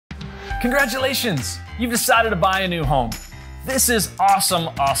Congratulations! You've decided to buy a new home. This is awesome,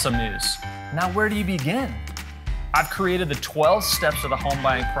 awesome news. Now, where do you begin? I've created the 12 steps of the home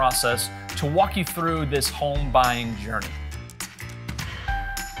buying process to walk you through this home buying journey.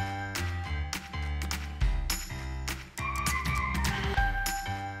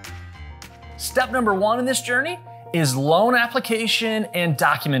 Step number 1 in this journey is loan application and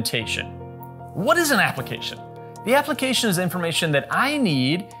documentation. What is an application? The application is information that I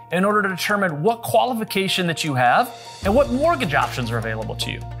need in order to determine what qualification that you have and what mortgage options are available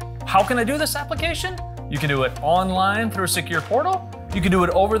to you. How can I do this application? You can do it online through a secure portal, you can do it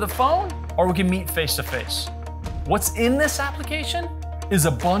over the phone, or we can meet face-to-face. What's in this application is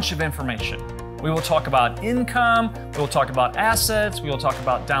a bunch of information. We will talk about income, we will talk about assets, we will talk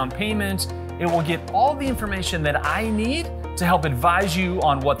about down payments. It will get all the information that I need to help advise you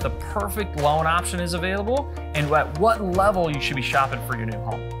on what the perfect loan option is available and at what level you should be shopping for your new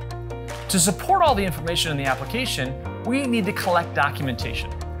home. To support all the information in the application, we need to collect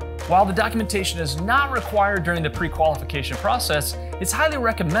documentation. While the documentation is not required during the pre-qualification process, it's highly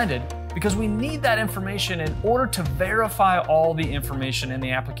recommended because we need that information in order to verify all the information in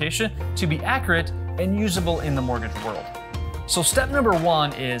the application to be accurate and usable in the mortgage world. So step number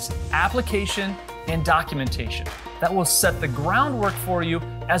 1 is application and documentation. That will set the groundwork for you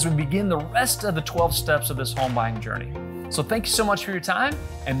as we begin the rest of the 12 steps of this home buying journey. So thank you so much for your time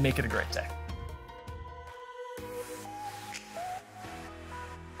and make it a great day.